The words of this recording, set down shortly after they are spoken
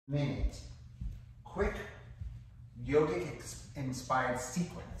minute quick yogic inspired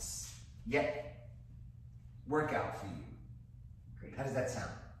sequence, yet workout for you. Great. How does that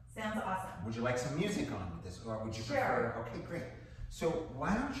sound? Sounds awesome. Would you like some music on with this, or would you Sure. prefer? Okay, great. So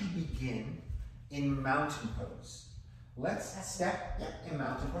why don't you begin in mountain pose? Let's step in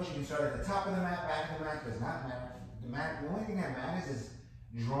mountain pose. You can start at the top of the mat, back of the mat. Does not matter. The only thing that matters is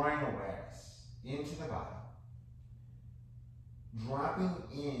drawing awareness into the body, dropping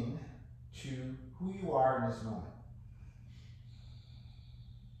in to who you are in this moment.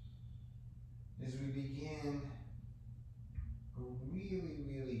 As we begin a really,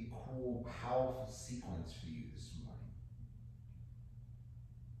 really cool, powerful sequence for you this morning.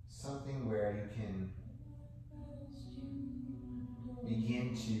 Something where you can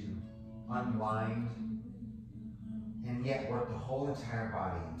begin to unwind and yet work the whole entire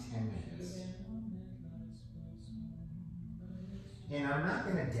body in 10 minutes. And I'm not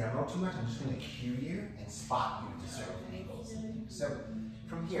going to demo too much, I'm just going to cue you and spot you to certain angles. So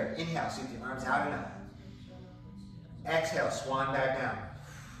from here, inhale, sweep your arms out and up. Exhale, swan dive down.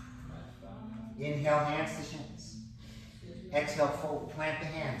 Inhale, hands to shins. Exhale, forward, plant the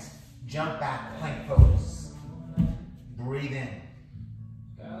hands. Jump back, plank pose. Breathe in.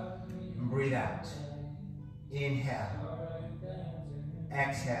 Breathe out. Inhale.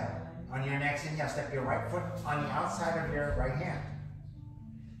 Exhale. On your next inhale, step your right foot on the outside of your right hand.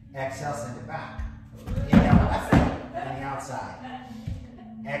 Exhale, send it back. Inhale, left foot on the outside.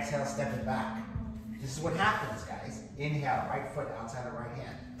 Exhale, step it back. This is what happens, guys. Inhale, right foot outside of right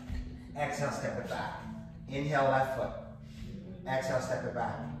hand. Exhale, step it back. Inhale, left foot. Exhale, step it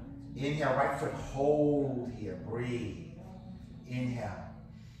back. Inhale, right foot, hold here, breathe. Inhale.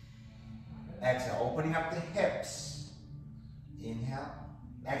 Exhale, opening up the hips. Inhale.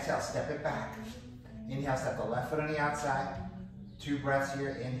 Exhale, step it back. Inhale, step the left foot on the outside. 2 breaths here,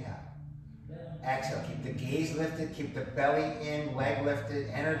 inhale. Exhale, keep the gaze lifted, keep the belly in, leg lifted,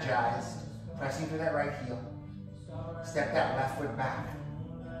 energized. Pressing through that right heel. Step that left foot back.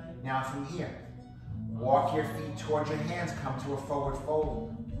 Now from here, walk your feet towards your hands, come to a forward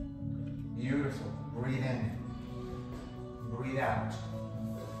fold. Beautiful. Breathe in. Breathe out.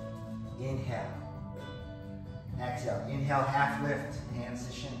 Inhale. Exhale. Inhale, half lift, hands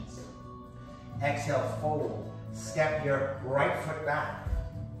to shins. Exhale, fold. Step your right foot back.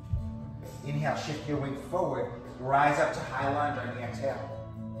 Inhale, shift your weight forward. Rise up to high lunge on the exhale.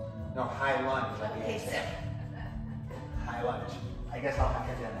 No, high lunge on the exhale. High lunge. I guess I'll have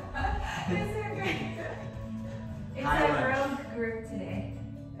to do that. It's so great. It's High a lunge. real group today.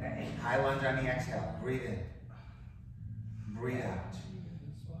 All right. High lunge on the exhale. Breathe in. Breathe out.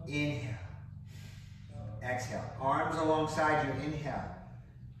 Inhale. Exhale. Arms alongside you. Inhale.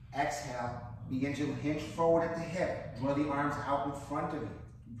 Exhale. Begin to hinge forward at the hip. Draw the arms out in front of you.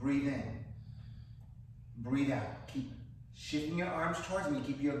 Breathe in. Breathe out. Keep shifting your arms towards me.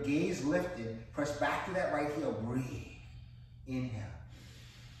 Keep your gaze lifted. Press back to that right heel. Breathe. Inhale.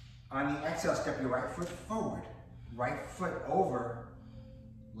 On the exhale, step your right foot forward. Right foot over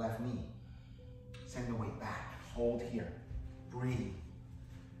left knee. Send the weight back. Hold here. Breathe.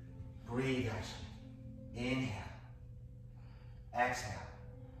 Breathe, Ashley. Inhale. Exhale.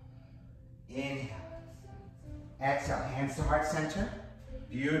 Inhale. Exhale. Hands to heart center.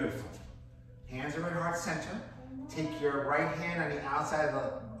 Beautiful. Hands are at heart center. Take your right hand on the outside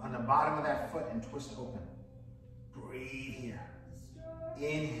of on the bottom of that foot and twist open. Breathe here.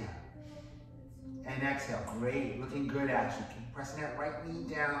 Inhale. And exhale. Great. Looking good, Ashley. Keep pressing that right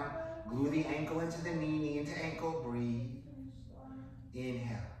knee down. Glue the ankle into the knee, knee into ankle. Breathe.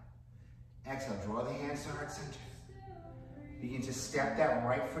 Inhale. Exhale. Draw the hands to heart center. Begin to step that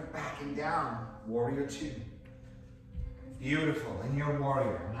right foot back and down. Warrior 2. Beautiful. And your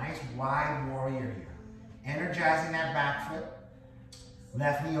warrior. Nice wide warrior here. Energizing that back foot.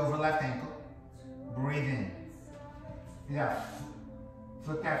 Left knee over left ankle. Breathe in. Yeah.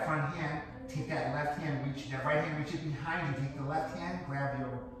 Flip that front hand. Take that left hand, reach that right hand, reach it behind you. Take the left hand, grab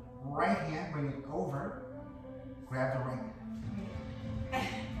your right hand, bring it over. Grab the right.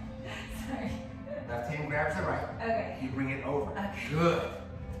 Sorry. Left hand grabs the right. Okay. You bring it over. Okay. Good.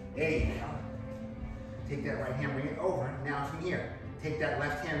 There you go. Take that right hand, bring it over. Now from here, take that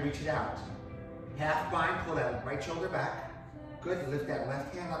left hand, reach it out. Half bind, pull that right shoulder back. Good. Lift that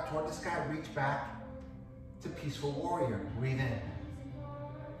left hand up toward the sky, reach back to peaceful warrior. Breathe in.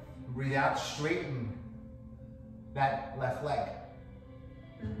 Breathe out, straighten that left leg.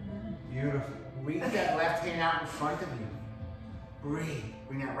 Beautiful. Reach that left hand out in front of you. Breathe.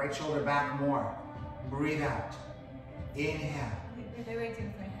 Bring that right shoulder back more. Breathe out. Inhale. They're way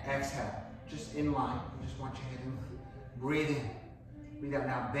too far. Exhale. Just in line. Just want your head in line. Breathe in. Breathe out.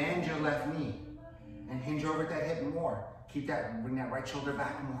 Now bend your left knee and hinge over at that hip more. Keep that, bring that right shoulder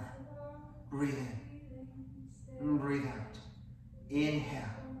back more. Breathe in and breathe out. Inhale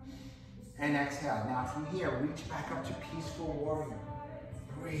and exhale. Now from here, reach back up to peaceful warrior.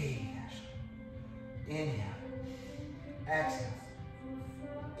 Breathe. Inhale. Exhale.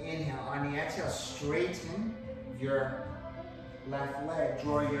 Inhale. On the exhale, straighten your left leg.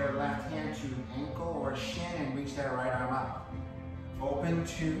 Draw your left hand to ankle or shin and reach that right arm up. Open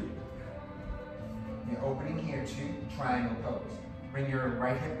to, the opening here to triangle pose. Bring your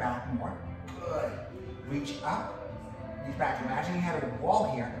right hip back more. Good. Reach up. Reach back. Imagine you have a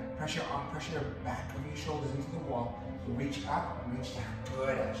wall here. Pressure your back of your shoulders into the wall. Reach up, reach down.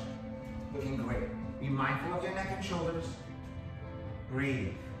 Good, Ashley. Looking great. Be mindful of your neck and shoulders.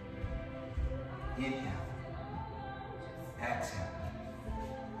 Breathe. Inhale. Exhale.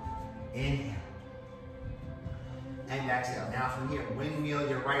 Inhale. And exhale. Now from here, windmill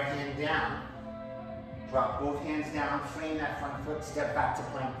your right hand down. Drop both hands down, frame that front foot, step back to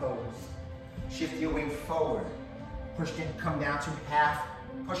plank pose. Shift your weight forward. Push it, come down to half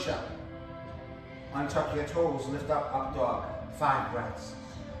push up. Untuck your toes, lift up, up dog. 5 breaths.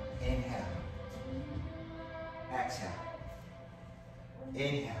 Inhale. Exhale.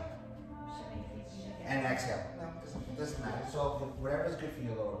 Inhale. And exhale. No, it doesn't matter. So whatever is good for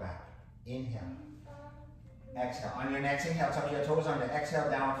your lower back. Inhale. Exhale. On your next inhale, tuck your toes under. Exhale,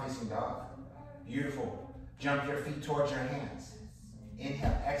 downward facing dog. Beautiful. Jump your feet towards your hands.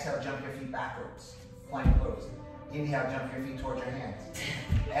 Inhale. Exhale, jump your feet backwards. Plank pose. Inhale, jump your feet towards your hands.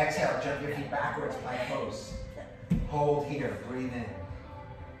 Exhale, jump your feet backwards, plank pose. Hold here, breathe in.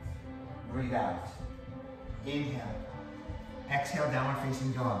 Breathe out. Inhale. Exhale, downward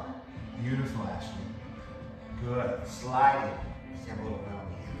facing dog. Beautiful, Ashley. Good. Slide it. Just have a little bit on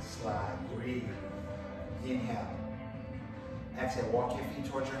the hands. Slide. Breathe. Inhale. Exhale, walk your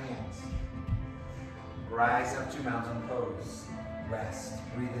feet towards your hands. Rise up to mountain pose. Rest.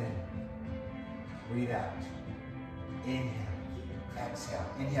 Breathe in. Breathe out. Inhale. Exhale.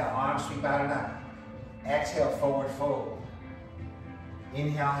 Inhale. Arms sweep out and up. Exhale. Forward fold.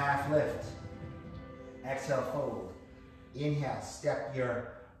 Inhale. Half lift. Exhale. Fold. Inhale. Step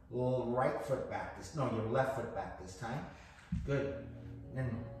your right foot back. Your left foot back this time. Good.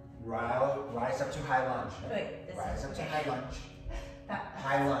 Then rise up to high lunge. Wait, rise up to high lunge.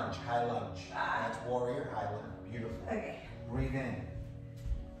 High lunge. High lunge. That's warrior. High lunge. Beautiful. Okay. Breathe in.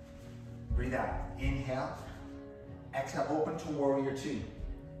 Breathe out. Inhale. Exhale, open to warrior 2.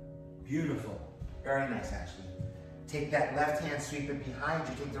 Beautiful. Very nice, actually. Take that left hand, sweep it behind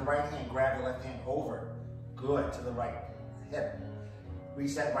you. Take the right hand, grab the left hand over. Good, to the right hip.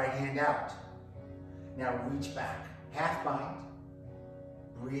 Reach that right hand out. Now reach back. Half bind.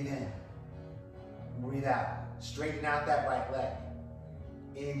 Breathe in. Breathe out. Straighten out that right leg.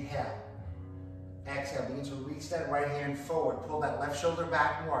 Inhale. Exhale, begin to reach that right hand forward. Pull that left shoulder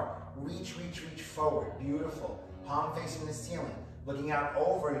back more. Reach, reach, reach forward. Beautiful. Palm facing the ceiling. Looking out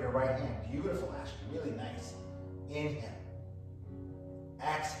over your right hand. Beautiful, Ashley. Really nice. Inhale.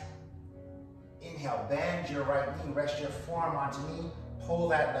 Exhale. Inhale. Bend your right knee. Rest your forearm onto knee. Pull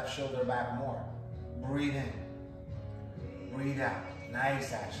that left shoulder back more. Breathe in. Breathe out.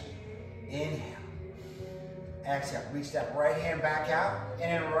 Nice, Ashley. Inhale. Exhale. Reach that right hand back out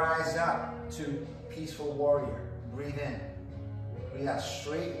and then rise up to peaceful warrior. Breathe in. Breathe out.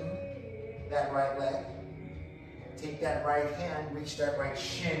 Straighten that right leg. Take that right hand, reach that right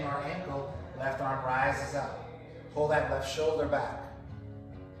shin or ankle. Left arm rises up. Pull that left shoulder back.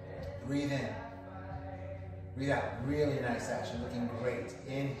 Breathe in. Breathe out. Really nice action. Looking great.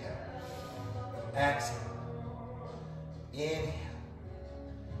 Inhale. Exhale. Inhale.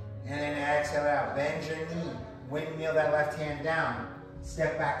 And then exhale out. Bend your knee. Windmill that left hand down.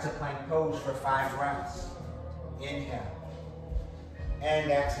 Step back to plank pose for 5 breaths. Inhale. And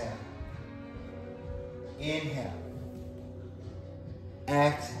exhale. Inhale.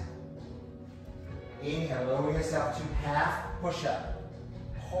 Exhale. Inhale. Lower yourself to half push-up.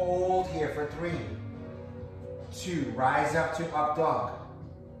 Hold here for 3, 2. Rise up to up dog.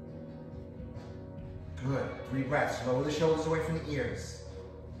 Good. 3 breaths. Lower the shoulders away from the ears.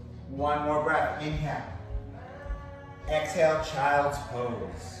 1 more breath. Inhale. Exhale, child's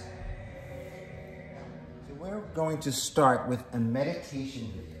pose. So we're going to start with a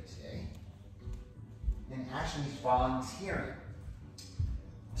meditation video today. And Ashley's volunteering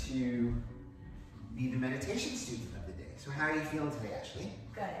to be the meditation student of the day. So how are you feeling today, Ashley?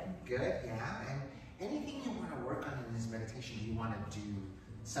 Good. Good, yeah. And anything you want to work on in this meditation, do you want to do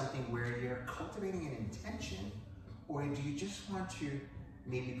something where you're cultivating an intention, or do you just want to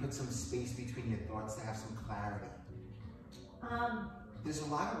maybe put some space between your thoughts to have some clarity? There's a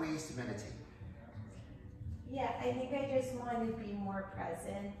lot of ways to meditate. Yeah, I think I just want to be more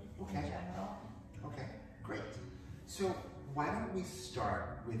present in general. Okay, great. So why don't we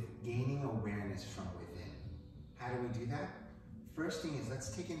start with gaining awareness from within? How do we do that? First thing is, let's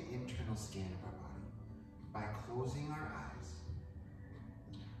take an internal scan of our body by closing our eyes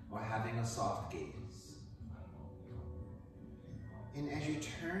or having a soft gaze. And as you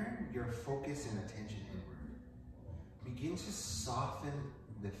turn your focus and attention inward, begin to soften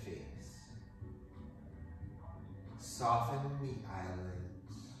the face. Soften the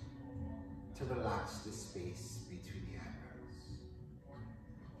eyelids to relax the space between the eyebrows.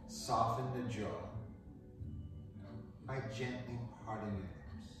 Soften the jaw by gently parting your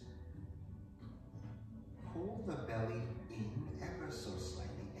lips. Pull the belly in ever so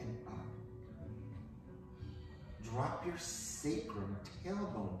slightly and up. Drop your sacrum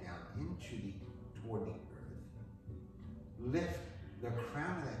tailbone down toward the earth. Lift the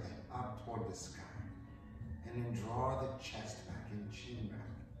crown of the head up toward the sky. And then draw the chest back and chin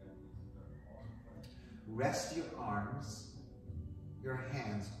back. Rest your arms, your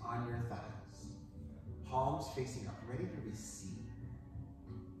hands on your thighs. Palms facing up, ready to receive.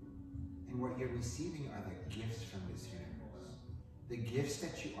 And what you're receiving are the gifts from this universe. The gifts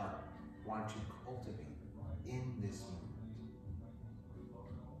that you want to cultivate in this moment.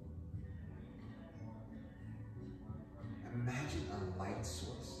 Imagine a light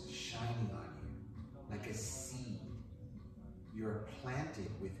source shining on you like a seed you're planted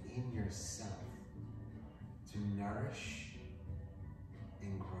within yourself to nourish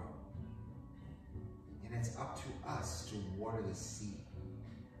and grow. And it's up to us to water the seed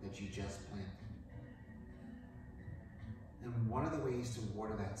that you just planted. And one of the ways to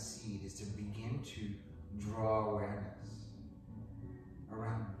water that seed is to begin to draw awareness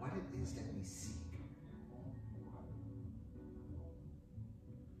around what it is that we seek.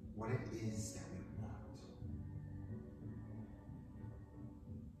 What it is that we want.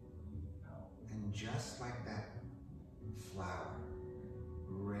 And just like that flower,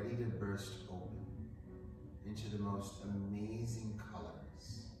 ready to burst open into the most amazing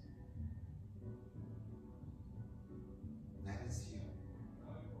colors, that is you.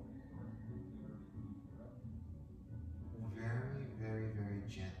 Very, very, very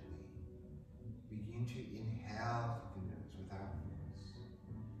gently begin to inhale through the nose without force.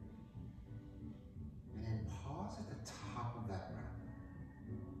 And then pause at the top of that breath.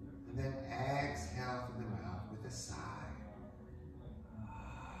 And then exhale through the mouth with a sigh.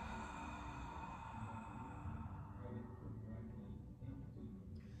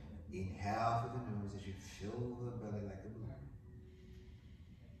 Inhale through the nose as you fill the belly like a balloon.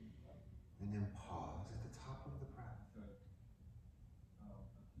 And then pause at the top of the breath.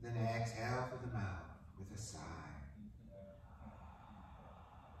 Then exhale through the mouth with a sigh.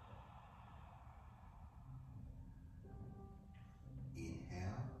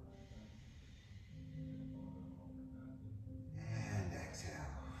 Inhale. And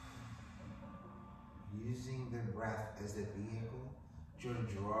exhale. Using the breath as the vehicle to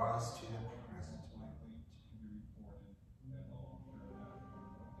draw us to the present moment.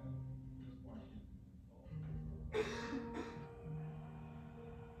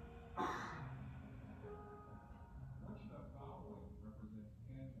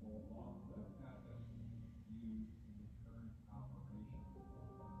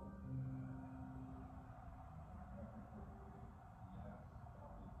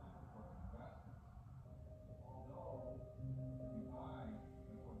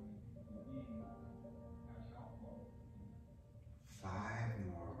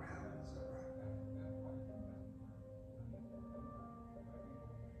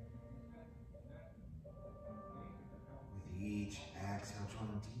 Exhale,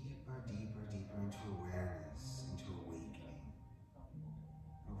 drawing deeper, deeper, deeper into awareness, into awakening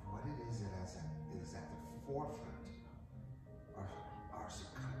of what it is that is at the forefront of our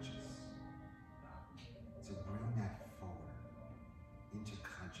subconscious. To bring that forward into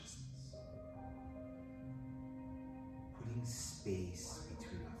consciousness. Putting space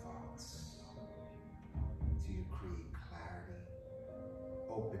between our thoughts to create clarity,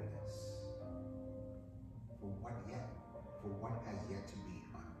 openness for what has yet to be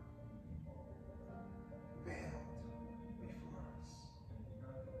unveiled before us.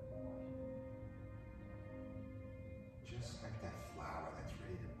 Just like that flower that's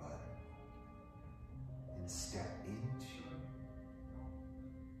ready to bud and step into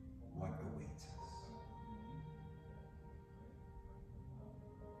what awaits us.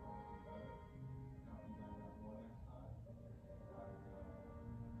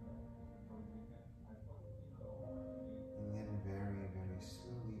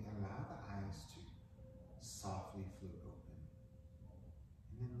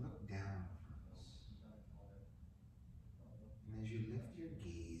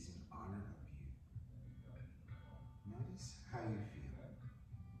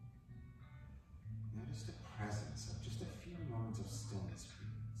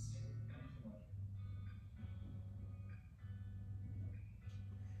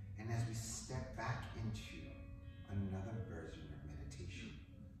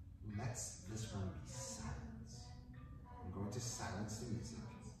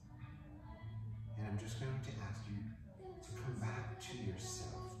 I'm just going to ask you to come back to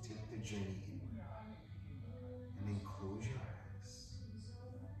yourself. Take the journey inward. And then close your eyes.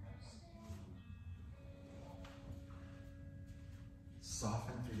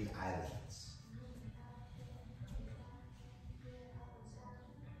 Soften through the eyelids.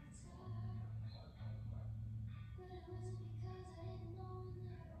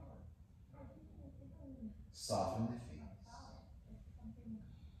 Soften the face.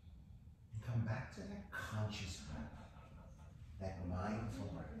 Come back to that conscious breath, that mindful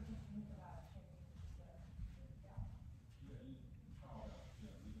breath.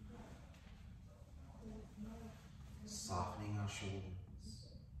 Softening our shoulders.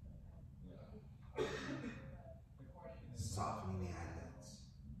 Softening the eyelids.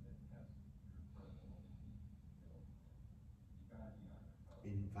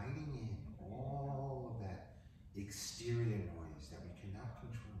 Inviting in all of that exterior noise that we cannot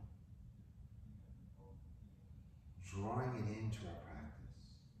control. Drawing it into our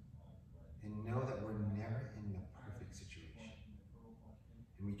practice. And know that we're never in the perfect situation.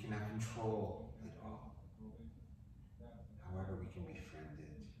 And we cannot control it all. However, we can befriend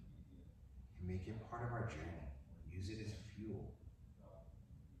it and make it part of our journey. Use it as fuel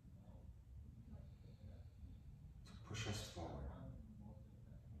to push us forward.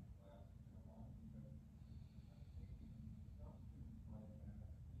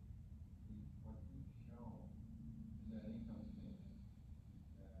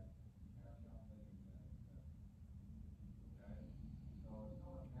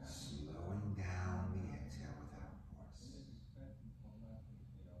 Slowing down the exhale without force.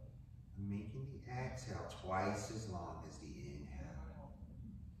 Making the exhale twice as long as the inhale.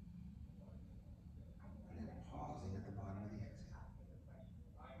 And then pausing at the bottom of the exhale.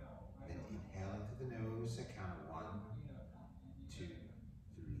 Then inhaling through the nose at count of 1, 2,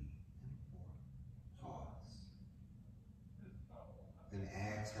 3, and 4. Pause. Then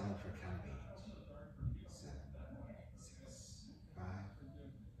exhaling for a count of 8, 7, 6, 5,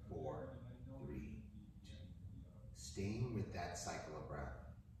 4, 3, 2. Staying with that cycle of breath.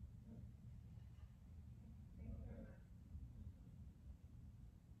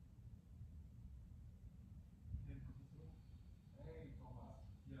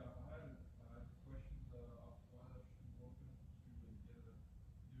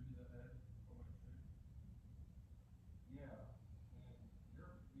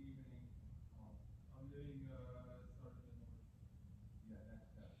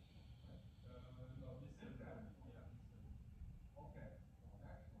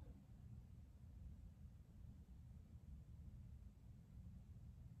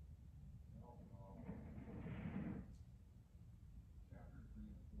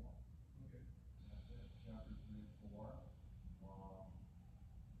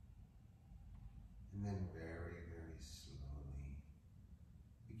 And then very, very slowly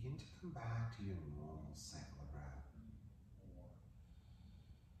begin to come back to your normal cycle of breath.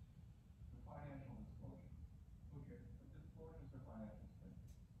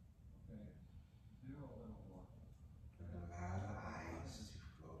 And allow the eyes to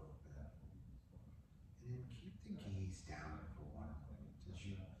float open. And then keep the gaze down for 1 moment as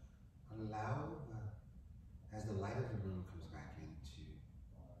you allow as the light of the room comes back into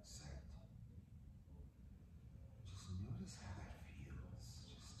sight. Just notice how that feels.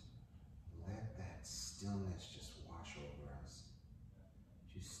 Just let that stillness just wash over us.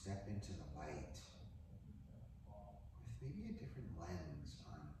 You step into the light with maybe a different lens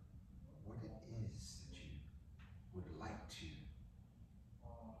on what it is that you would like to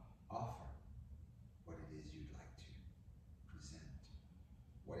offer, what it is you'd like to present,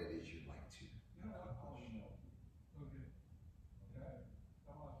 what it is you'd like to accomplish.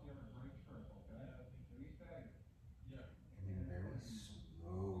 And then very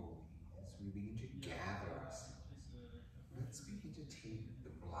slowly, as we begin to gather ourselves, let's begin to take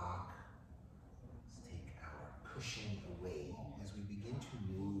the block, let's take our cushion away as we begin to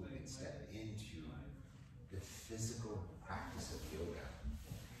move and step into the physical practice of yoga.